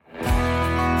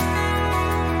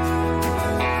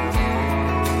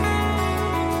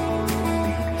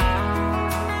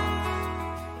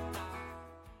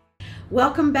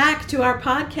Welcome back to our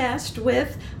podcast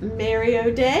with Mary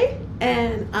O'Day,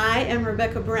 and I am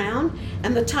Rebecca Brown,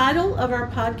 and the title of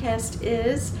our podcast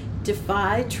is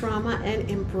Defy Trauma and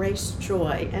Embrace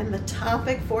Joy. And the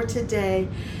topic for today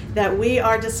that we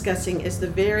are discussing is the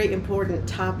very important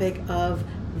topic of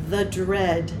the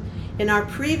dread. In our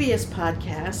previous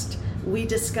podcast, we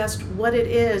discussed what it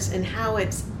is and how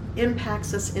it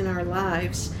impacts us in our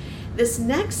lives. This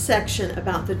next section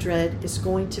about the dread is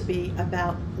going to be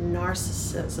about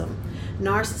narcissism,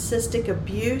 narcissistic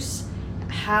abuse,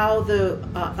 how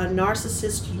a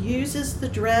narcissist uses the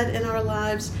dread in our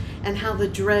lives, and how the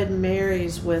dread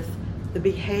marries with the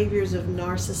behaviors of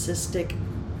narcissistic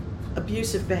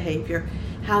abusive behavior,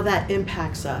 how that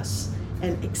impacts us.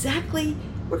 And exactly,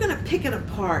 we're going to pick it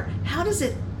apart. How does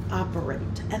it operate?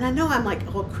 And I know I'm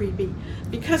like all creepy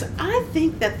because I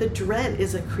think that the dread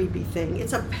is a creepy thing.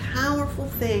 It's a powerful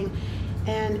thing,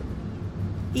 and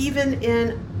even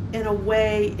in a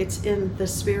way it's in the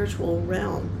spiritual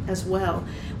realm as well.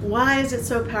 Why is it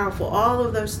so powerful? All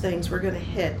of those things we're going to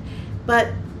hit, but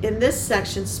in this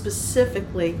section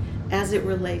specifically as it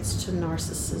relates to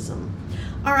narcissism.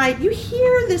 All right, you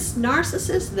hear this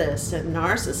narcissist this and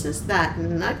narcissist that,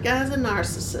 and that guy's a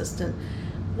narcissist. And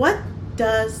what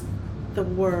does the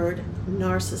word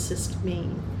narcissist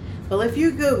mean? Well, if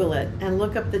you Google it and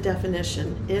look up the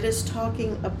definition, it is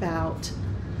talking about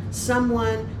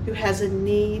someone who has a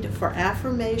need for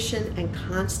affirmation and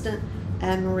constant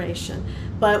admiration.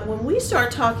 But when we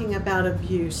start talking about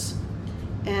abuse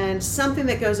and something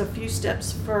that goes a few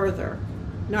steps further,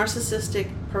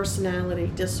 narcissistic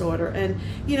personality disorder, and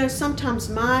sometimes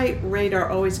my radar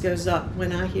always goes up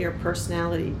when I hear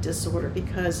personality disorder,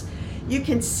 because you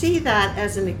can see that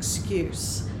as an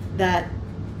excuse that,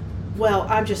 well,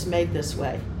 I'm just made this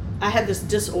way. I have this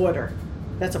disorder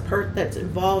that's that's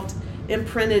involved,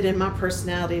 imprinted in my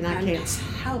personality, and I can't.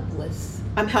 Helpless.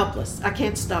 I'm helpless. I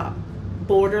can't stop.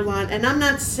 Borderline. And I'm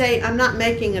not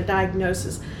making a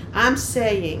diagnosis. I'm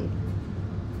saying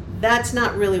that's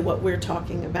not really what we're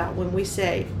talking about when we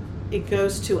say it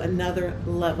goes to another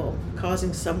level,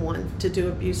 causing someone to do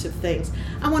abusive things.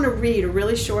 I want to read a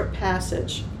really short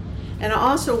passage. And I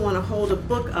also want to hold a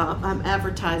book up. I'm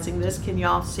advertising this. Can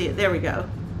y'all see it? There we go.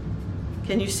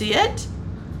 Can you see it?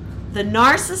 The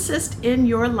Narcissist in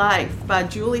Your Life by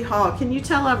Julie Hall. Can you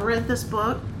tell I've read this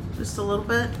book just a little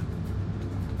bit?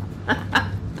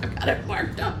 I've got it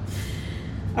marked up.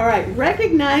 All right.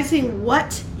 Recognizing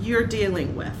what you're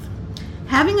dealing with.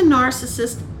 Having a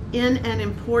narcissist in an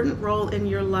important role in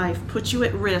your life puts you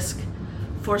at risk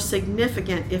for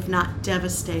significant, if not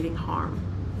devastating, harm.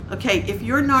 Okay, if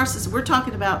you're a narcissist, we're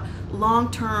talking about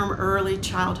long-term early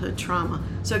childhood trauma.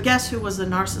 So guess who was the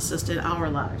narcissist in our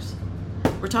lives?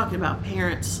 We're talking about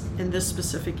parents in this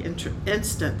specific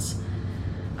instance.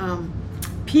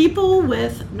 People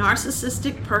with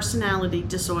narcissistic personality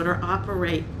disorder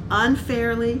operate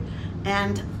unfairly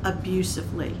and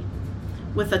abusively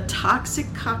with a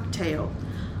toxic cocktail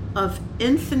of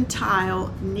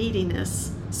infantile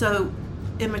neediness, so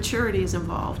immaturity is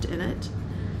involved in it,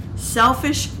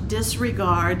 selfish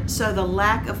disregard, so the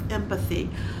lack of empathy.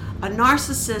 A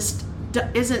narcissist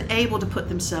isn't able to put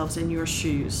themselves in your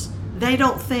shoes. They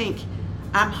don't think,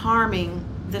 I'm harming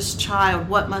this child,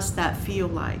 what must that feel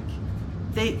like?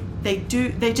 They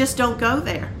just don't go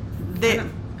there. I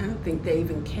don't think they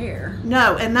even care.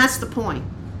 No, and that's the point.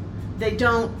 They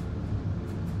don't.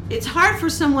 It's hard for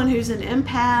someone who's an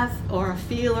empath or a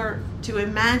feeler to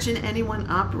imagine anyone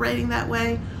operating that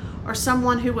way, or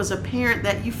someone who was a parent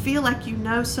that you feel like you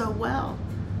know so well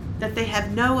that they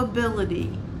have no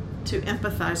ability to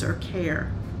empathize or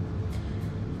care.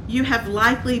 You have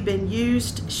likely been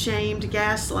used, shamed,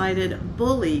 gaslighted,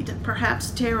 bullied,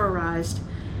 perhaps terrorized,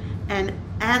 and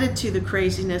added to the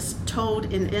craziness,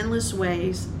 told in endless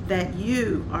ways that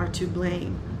you are to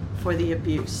blame for the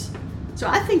abuse. So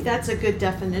I think that's a good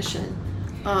definition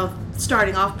of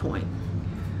starting off point.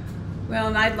 Well,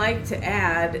 and I'd like to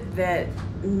add that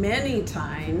many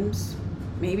times,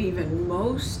 maybe even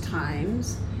most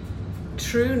times,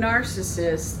 true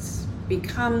narcissists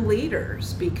become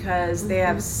leaders because they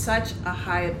have such a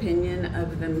high opinion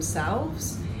of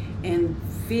themselves and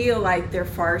feel like they're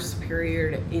far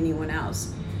superior to anyone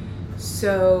else.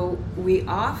 So we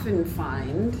often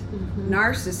find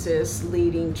narcissists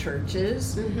leading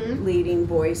churches, leading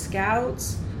Boy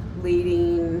Scouts,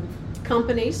 leading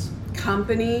companies,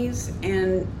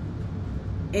 and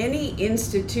any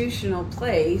institutional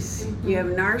place you have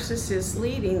narcissists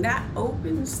leading, that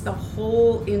opens the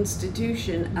whole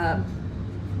institution up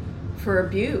for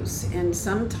abuse. And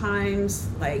sometimes,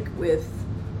 like with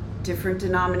different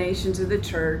denominations of the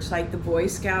church, like the Boy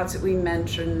Scouts that we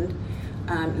mentioned,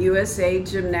 USA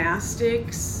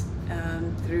Gymnastics,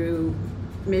 through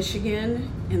Michigan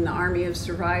in the Army of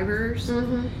Survivors.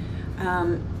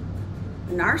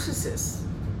 Narcissists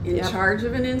in charge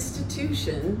of an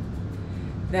institution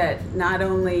that not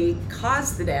only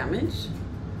caused the damage,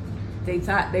 they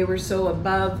thought they were so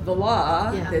above the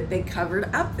law that they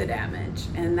covered up the damage.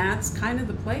 And that's kind of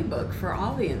the playbook for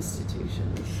all the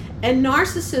institutions. And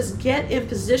narcissists get in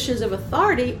positions of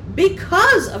authority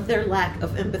because of their lack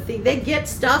of empathy. They get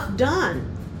stuff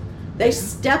done. They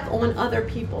step on other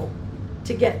people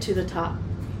to get to the top.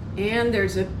 And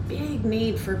there's a big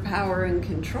need for power and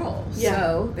control.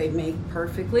 So they make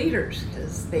perfect leaders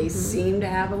because they seem to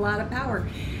have a lot of power.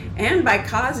 And by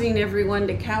causing everyone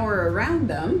to cower around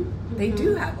them, they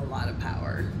do have a lot of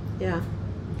power. Yeah.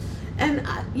 And,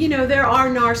 there are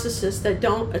narcissists that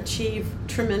don't achieve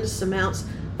tremendous amounts,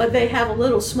 but they have a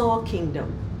little small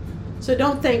kingdom. So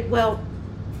don't think, well,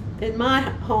 in my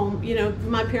home,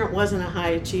 my parent wasn't a high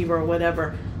achiever or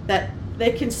whatever, that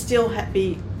they can still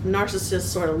be narcissists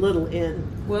sort of little in.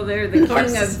 Well, they're the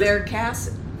king of their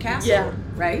castle,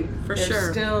 right? For they're sure.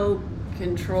 They're still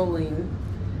controlling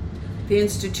the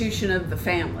institution of the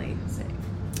family.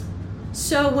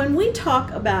 So when we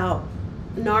talk about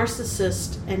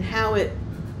narcissist and how it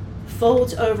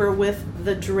folds over with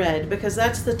the dread, because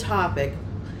that's the topic,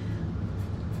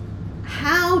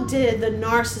 how did the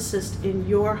narcissist in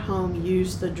your home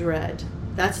use the dread?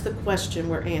 That's the question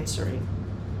we're answering.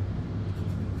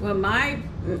 Well,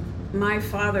 my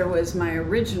father was my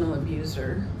original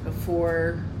abuser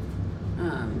before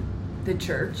the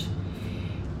church,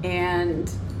 and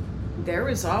there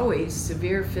was always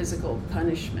severe physical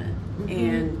punishment.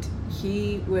 And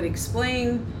he would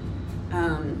explain,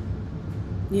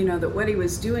 that what he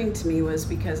was doing to me was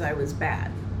because I was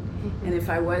bad. And if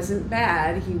I wasn't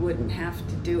bad, he wouldn't have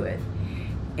to do it.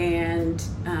 And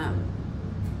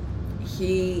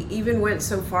he even went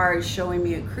so far as showing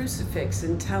me a crucifix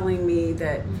and telling me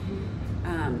that,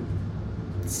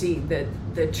 that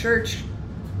the church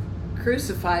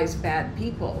crucifies bad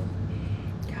people.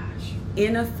 Gosh.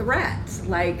 In a threat,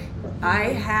 like, I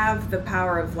have the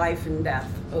power of life and death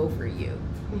over you.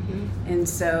 And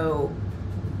so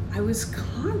I was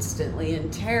constantly in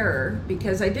terror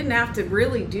because I didn't have to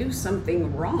really do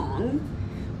something wrong,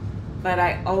 but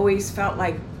I always felt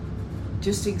like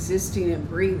just existing and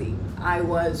breathing, I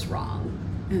was wrong.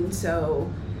 And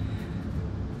so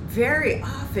very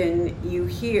often you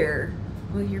hear,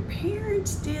 well, your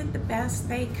parents did the best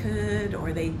they could,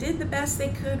 or they did the best they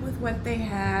could with what they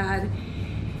had.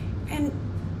 And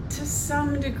to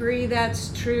some degree that's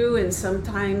true, and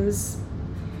sometimes,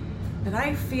 but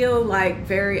I feel like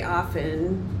very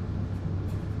often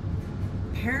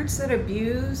parents that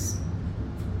abuse,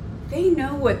 they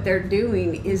know what they're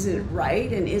doing isn't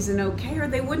right and isn't okay, or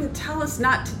they wouldn't tell us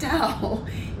not to tell.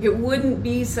 It wouldn't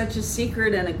be such a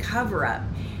secret and a cover-up.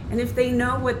 And if they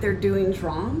know what they're doing is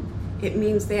wrong, it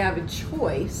means they have a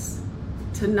choice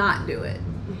to not do it.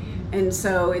 And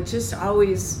so it just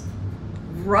always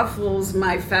ruffles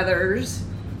my feathers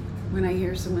when I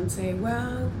hear someone say,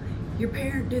 well, your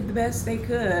parent did the best they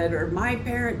could, or my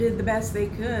parent did the best they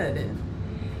could. And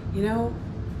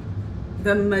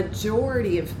the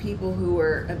majority of people who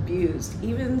are abused,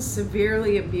 even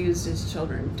severely abused as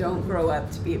children, don't grow up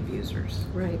to be abusers.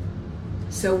 Right.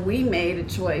 So we made a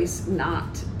choice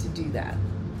not to do that.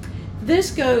 This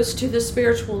goes to the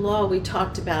spiritual law we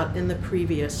talked about in the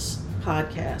previous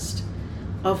podcast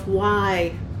of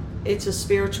why it's a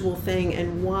spiritual thing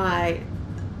and why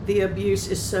the abuse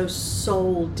is so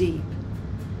soul deep.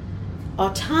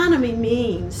 Autonomy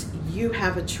means you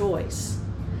have a choice.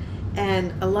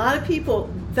 And a lot of people,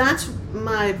 that's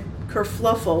my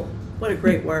kerfluffle, what a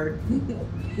great word.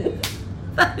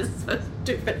 That is so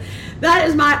stupid. That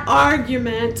is my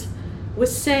argument with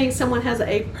saying someone has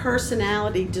a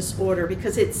personality disorder,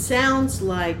 because it sounds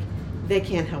like they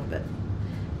can't help it.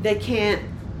 They can't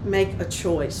make a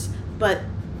choice. But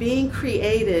being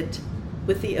created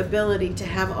with the ability to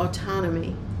have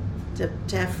autonomy,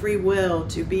 to have free will,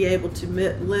 to be able to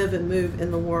live and move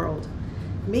in the world,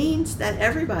 means that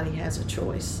everybody has a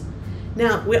choice.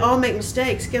 Now, we all make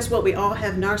mistakes. Guess what? We all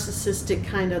have narcissistic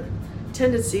kind of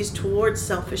tendencies towards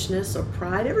selfishness or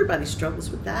pride. Everybody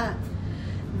struggles with that.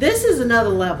 This is another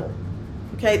level.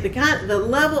 Okay, the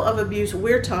level of abuse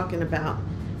we're talking about,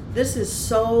 this is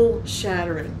soul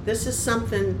shattering. This is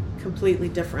something completely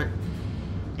different.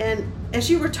 And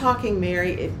as you were talking,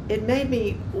 Mary, it made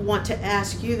me want to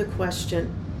ask you the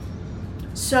question.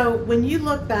 So when you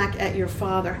look back at your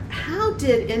father, how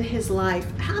did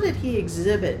he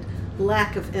exhibit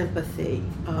lack of empathy,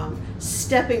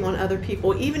 stepping on other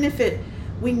people, even if it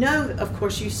we know, of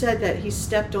course, you said that he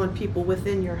stepped on people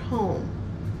within your home,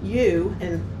 you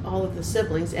and all of the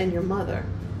siblings and your mother,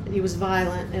 and he was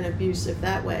violent and abusive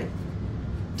that way.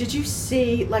 Did you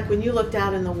see, like when you looked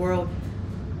out in the world,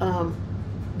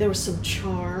 there was some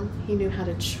charm? He knew how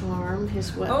to charm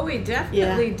his way. Oh, he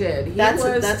definitely did. He that's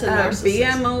was a narcissist.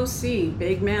 BMOC,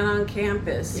 big man on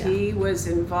campus. Yeah. He was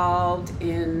involved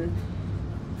in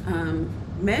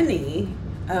many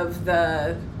of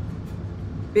the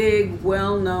big,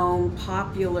 well-known,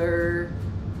 popular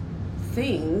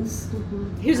things.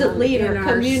 He was a leader,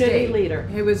 community leader.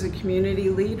 He was a community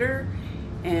leader,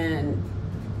 and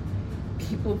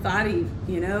people thought he,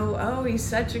 oh, he's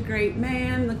such a great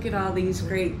man. Look at all these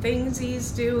great things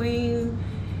he's doing.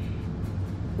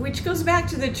 Which goes back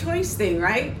to the choice thing,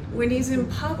 right? When he's in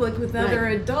public with other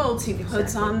adults, he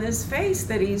puts on this face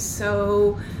that he's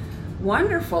so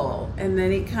wonderful. And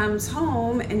then he comes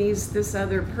home and he's this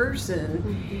other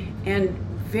person. And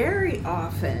very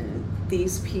often,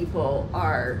 these people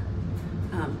are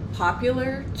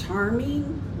popular,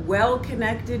 charming, well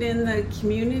connected in the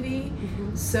community,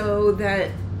 so that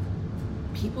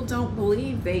people don't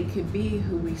believe they could be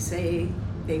who we say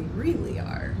they really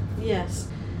are. Yes.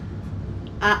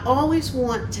 I always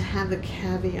want to have a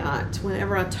caveat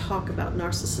whenever I talk about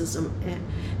narcissism,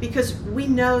 because we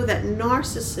know that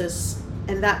narcissists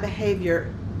and that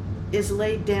behavior is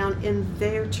laid down in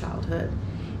their childhood,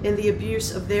 in the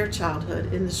abuse of their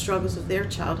childhood, in the struggles of their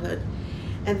childhood.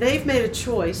 And they've made a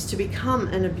choice to become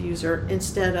an abuser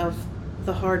instead of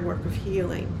the hard work of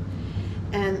healing.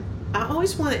 And I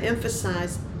always want to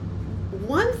emphasize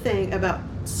one thing about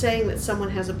saying that someone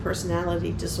has a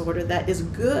personality disorder that is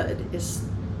good is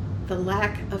the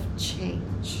lack of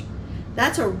change.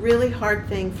 That's a really hard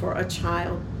thing for a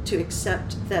child to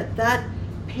accept, that that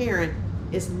parent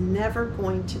is never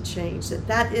going to change,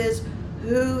 that is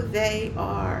who they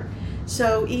are.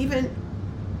 So even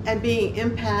and being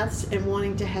empaths and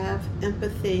wanting to have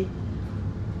empathy,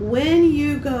 when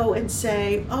you go and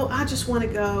say, oh, I just want to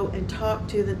go and talk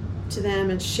to them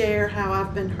and share how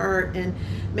I've been hurt, and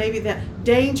maybe that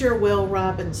danger, Will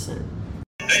Robinson.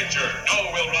 Danger,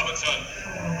 no, Will Robinson,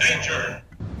 danger.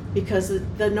 Because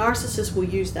the narcissist will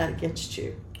use that against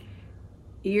you.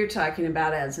 You're talking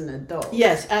about as an adult.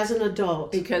 Yes, as an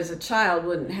adult. Because a child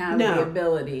wouldn't have the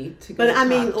ability to go but I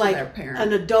mean, talk to like their parent.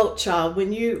 an adult child,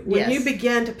 when you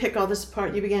begin to pick all this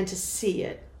apart, you begin to see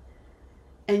it.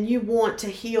 And you want to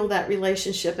heal that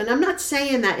relationship. And I'm not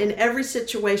saying that in every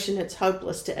situation it's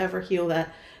hopeless to ever heal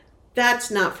that. That's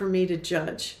not for me to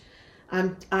judge.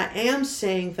 I am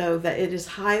saying, though, that it is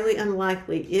highly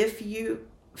unlikely, if you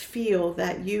feel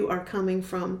that you are coming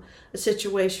from a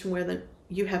situation where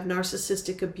you have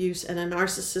narcissistic abuse and a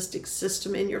narcissistic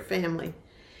system in your family,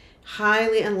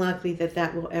 highly unlikely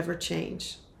that will ever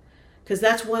change. Because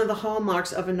that's one of the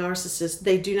hallmarks of a narcissist.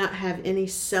 They do not have any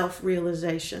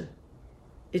self-realization.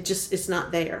 It's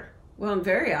not there. Well, and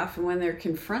very often when they're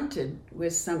confronted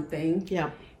with something, yeah,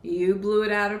 you blew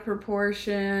it out of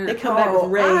proportion. They come back with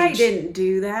rage. I didn't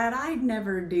do that. I'd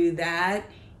never do that.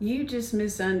 You just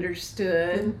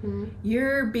misunderstood.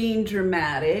 You're being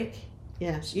dramatic.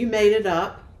 Yes, you made it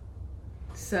up.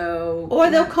 So, or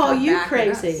they'll call you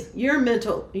crazy. You're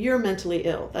mentally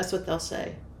ill. That's what they'll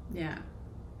say. Yeah.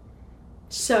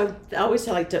 So I always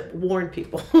like to warn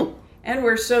people. And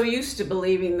we're so used to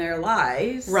believing their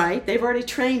lies. Right. They've already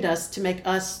trained us to make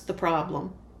us the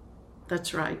problem.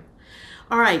 That's right.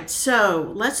 All right.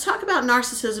 So let's talk about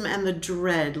narcissism and the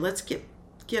dread. Let's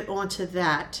get onto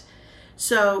that.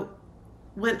 So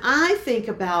when I think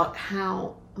about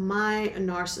how my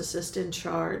narcissist in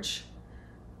charge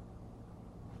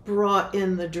brought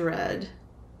in the dread,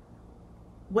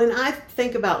 when I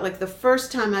think about like the first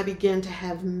time I begin to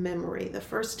have memory, the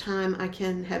first time I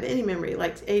can have any memory,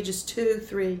 like ages 2,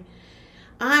 3,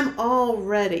 I'm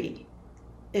already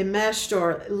enmeshed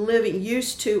or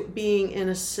used to being in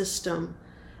a system.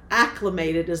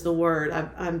 Acclimated is the word.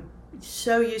 I'm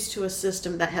so used to a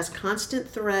system that has constant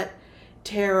threat,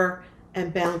 terror,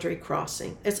 and boundary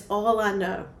crossing. It's all I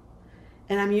know.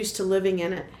 And I'm used to living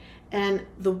in it. And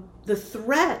the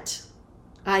threat,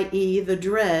 i.e. the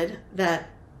dread that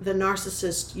the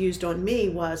narcissist used on me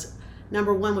was,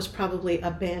 number one, was probably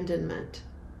abandonment.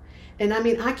 And I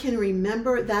mean, I can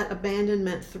remember that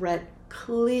abandonment threat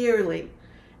clearly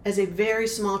as a very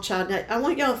small child. Now, I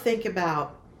want y'all to think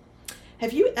about,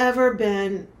 have you ever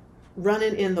been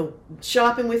running in the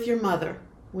shopping with your mother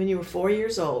when you were 4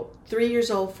 years old, 3 years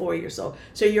old, 4 years old?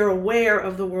 So you're aware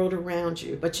of the world around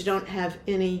you, but you don't have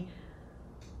any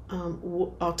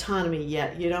autonomy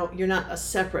yet. You're not a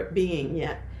separate being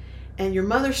yet. And your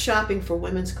mother's shopping for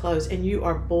women's clothes and you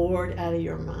are bored out of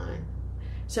your mind.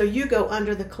 So you go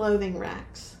under the clothing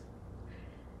racks.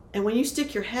 And when you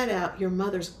stick your head out, your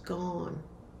mother's gone.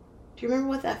 Do you remember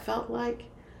what that felt like?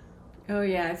 Oh,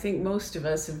 yeah, I think most of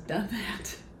us have done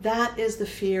that. That is the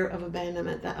fear of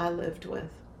abandonment that I lived with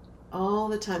all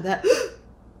the time. That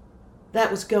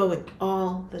was going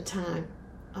all the time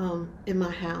in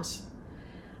my house.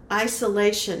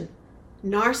 Isolation.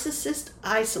 Narcissists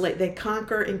isolate. They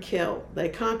conquer and kill. They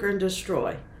conquer and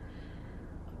destroy.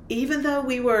 Even though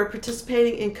we were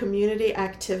participating in community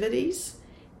activities,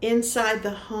 inside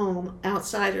the home,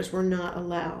 outsiders were not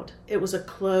allowed. It was a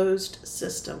closed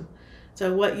system.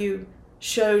 So what you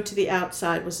showed to the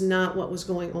outside was not what was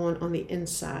going on the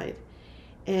inside.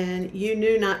 And you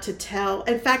knew not to tell.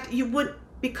 In fact, you would,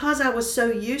 because I was so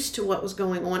used to what was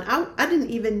going on, I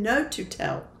didn't even know to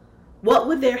tell. What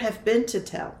would there have been to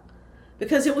tell?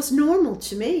 Because it was normal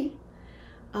to me.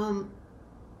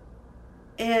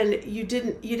 And you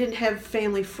didn't have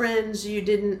family friends,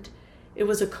 it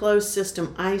was a closed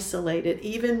system, isolated,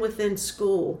 even within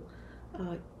school.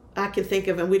 I can think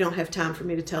of, and we don't have time for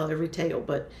me to tell every tale,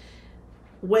 but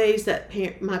ways that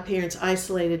my parents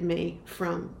isolated me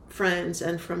from friends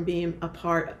and from being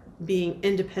being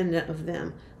independent of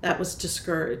them. That was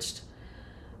discouraged.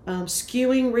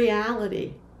 Skewing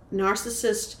reality.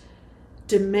 Narcissists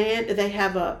they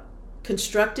have a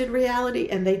constructed reality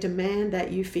and they demand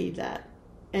that you feed that.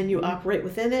 And you operate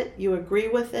within it, you agree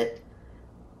with it,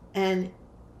 and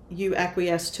you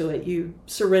acquiesce to it. You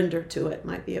surrender to it,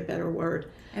 might be a better word.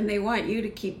 And they want you to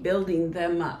keep building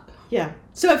them up. Yeah.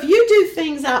 So if you do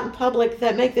things out in public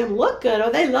that make them look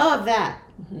good, they love that.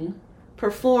 Mm-hmm.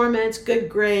 Performance, good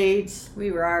grades.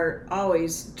 We were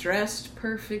always dressed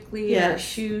perfectly, Yes. our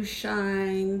shoes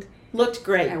shined. Looked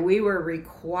great. And we were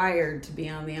required to be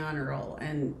on the honor roll.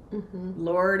 And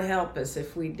Lord help us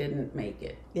if we didn't make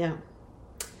it. Yeah.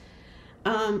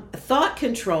 Thought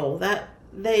control.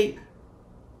 It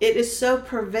is so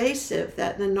pervasive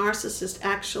that the narcissist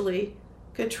actually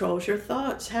controls your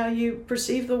thoughts, how you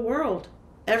perceive the world,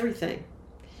 everything.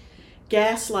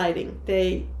 Gaslighting.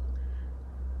 There's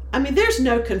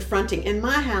no confronting. In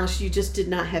my house, you just did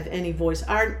not have any voice.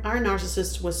 Our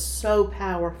narcissist was so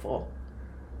powerful.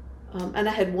 And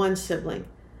I had one sibling,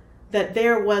 that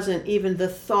there wasn't even the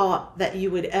thought that you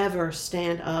would ever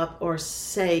stand up or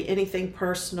say anything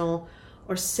personal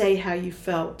or say how you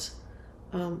felt.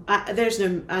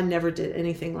 I never did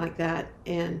anything like that.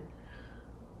 And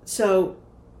so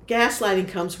gaslighting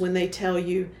comes when they tell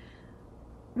you,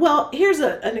 well, here's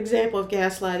an example of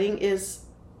gaslighting is,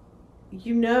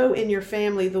 in your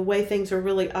family the way things are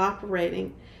really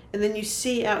operating, and then you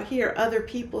see out here other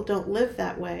people don't live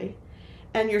that way.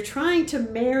 And you're trying to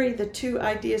marry the two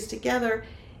ideas together,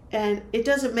 and it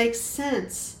doesn't make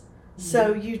sense. Mm-hmm.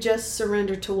 So you just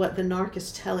surrender to what the narc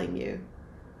is telling you.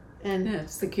 And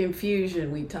it's the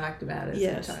confusion we talked about as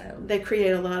a child. They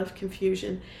create a lot of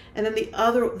confusion. And then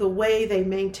the way they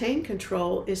maintain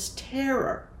control is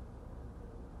terror.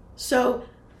 So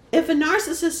if a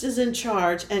narcissist is in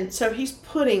charge, and so he's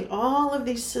putting all of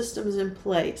these systems in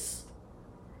place,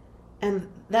 and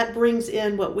that brings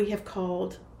in what we have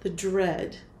called the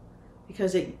dread,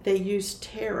 because they use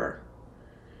terror.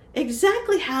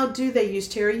 Exactly how do they use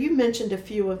terror? You mentioned a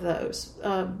few of those.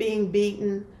 Being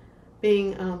beaten,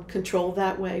 being controlled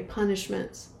that way,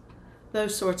 punishments,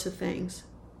 those sorts of things.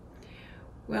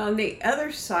 Well, on the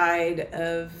other side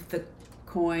of the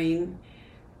coin,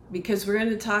 because we're going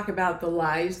to talk about the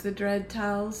lies the dread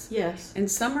tells. Yes. And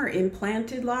some are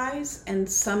implanted lies, and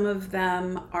some of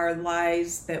them are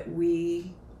lies that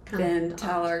we then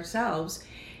tell ourselves.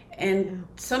 And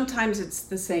sometimes it's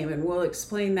the same, and we'll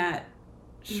explain that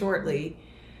shortly.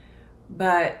 Mm-hmm.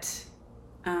 But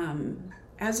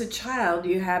as a child,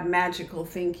 you have magical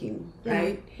thinking,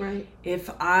 right? Right.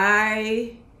 If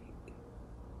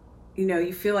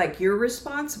you feel like you're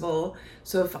responsible,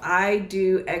 so if I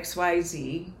do X, Y,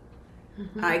 Z,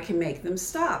 I can make them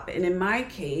stop. And in my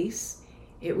case,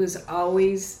 it was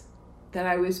always that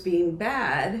I was being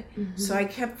bad. Mm-hmm. So I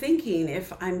kept thinking,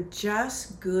 if I'm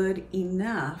just good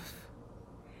enough,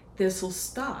 this will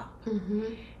stop.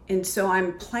 Mm-hmm. And so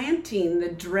I'm planting the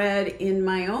dread in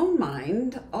my own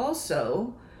mind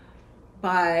also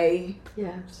by...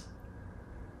 Yes.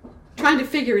 Trying to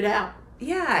figure it out.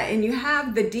 Yeah, and you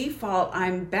have the default,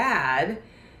 I'm bad,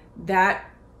 that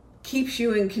keeps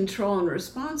you in control and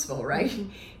responsible, right? Mm-hmm.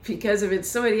 Because if it's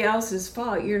somebody else's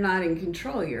fault, you're not in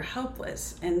control, you're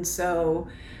helpless. And so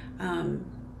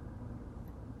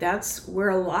that's where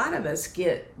a lot of us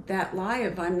get that lie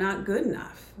of I'm not good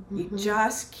enough. Mm-hmm. You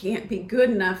just can't be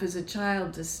good enough as a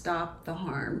child to stop the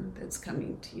harm that's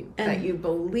coming to you, that you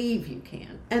believe you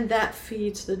can. And that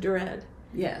feeds the dread.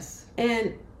 Yes.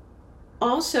 And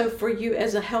also for you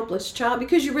as a helpless child,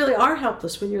 because you really are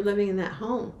helpless when you're living in that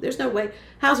home. There's no way.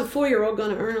 How's a 4-year-old going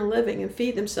to earn a living and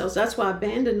feed themselves? That's why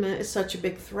abandonment is such a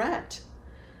big threat.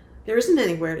 There isn't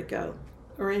anywhere to go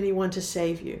or anyone to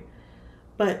save you.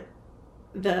 But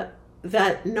that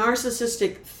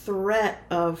narcissistic threat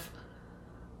of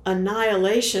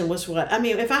annihilation was what, I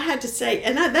mean, if I had to say,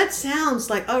 and that sounds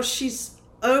like, oh, she's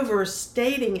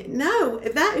overstating it. No,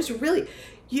 that is really,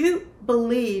 you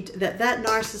believed that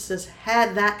narcissist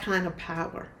had that kind of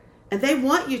power. And they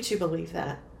want you to believe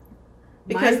that.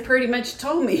 Because mine pretty much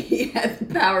told me he had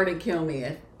the power to kill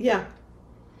me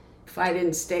if I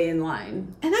didn't stay in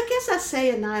line. And I guess I say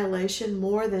annihilation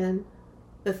more than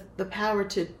the power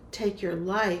to take your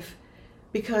life,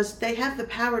 because they have the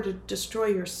power to destroy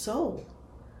your soul.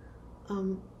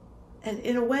 And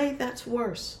in a way, that's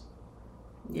worse.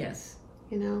 Yes.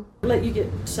 You know, let you get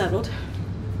settled.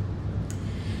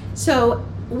 So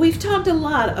we've talked a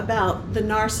lot about the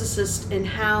narcissist and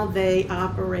how they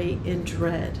operate in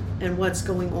dread and what's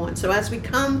going on. So as we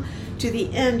come to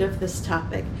the end of this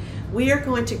topic, we are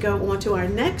going to go on to our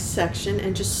next section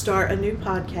and just start a new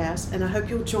podcast. And I hope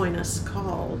you'll join us,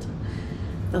 called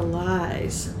The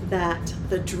Lies That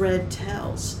the Dread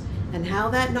Tells, and how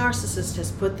that narcissist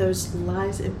has put those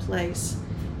lies in place,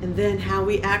 and then how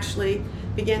we actually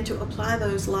begin to apply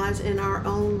those lies in our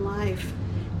own life.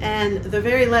 And the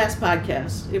very last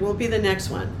podcast, it won't be the next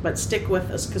one, but stick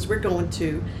with us, because we're going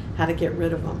to how to get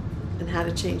rid of them and how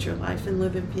to change your life and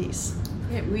live in peace.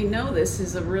 Yeah, we know this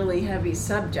is a really heavy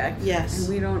subject. Yes. And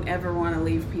we don't ever want to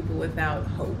leave people without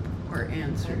hope or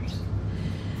answers.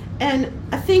 And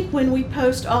I think when we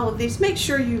post all of these, make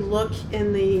sure you look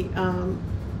in the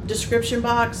description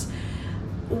box.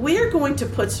 We're going to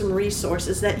put some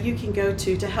resources that you can go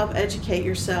to help educate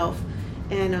yourself,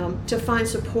 and to find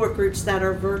support groups that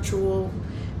are virtual,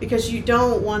 because you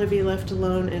don't want to be left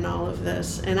alone in all of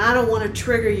this. And I don't want to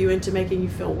trigger you into making you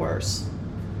feel worse,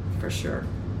 for sure.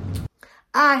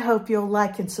 I hope you'll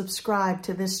like and subscribe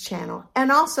to this channel,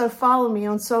 and also follow me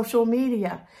on social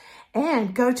media,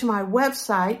 and go to my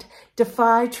website,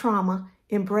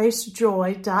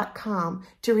 defytraumaembracejoy.com,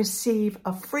 to receive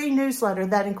a free newsletter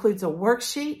that includes a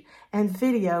worksheet and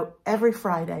video every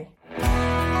Friday.